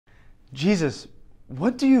Jesus,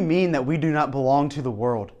 what do you mean that we do not belong to the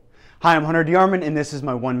world? Hi, I'm Hunter DeArmond, and this is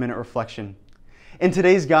my 1-minute reflection. In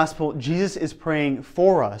today's gospel, Jesus is praying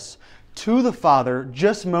for us to the Father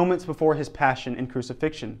just moments before his passion and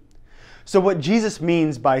crucifixion. So what Jesus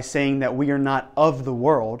means by saying that we are not of the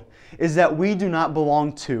world is that we do not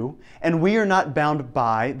belong to and we are not bound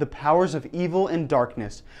by the powers of evil and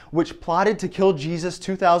darkness which plotted to kill Jesus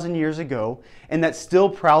 2,000 years ago and that still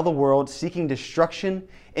prowl the world seeking destruction,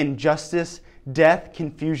 injustice, death,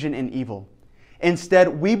 confusion, and evil. Instead,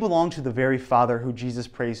 we belong to the very Father who Jesus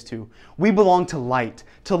prays to. We belong to light,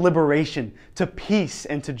 to liberation, to peace,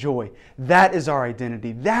 and to joy. That is our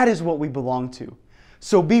identity. That is what we belong to.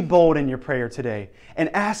 So be bold in your prayer today and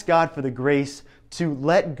ask God for the grace to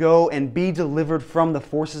let go and be delivered from the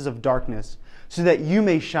forces of darkness so that you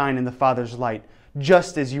may shine in the Father's light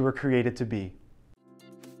just as you were created to be.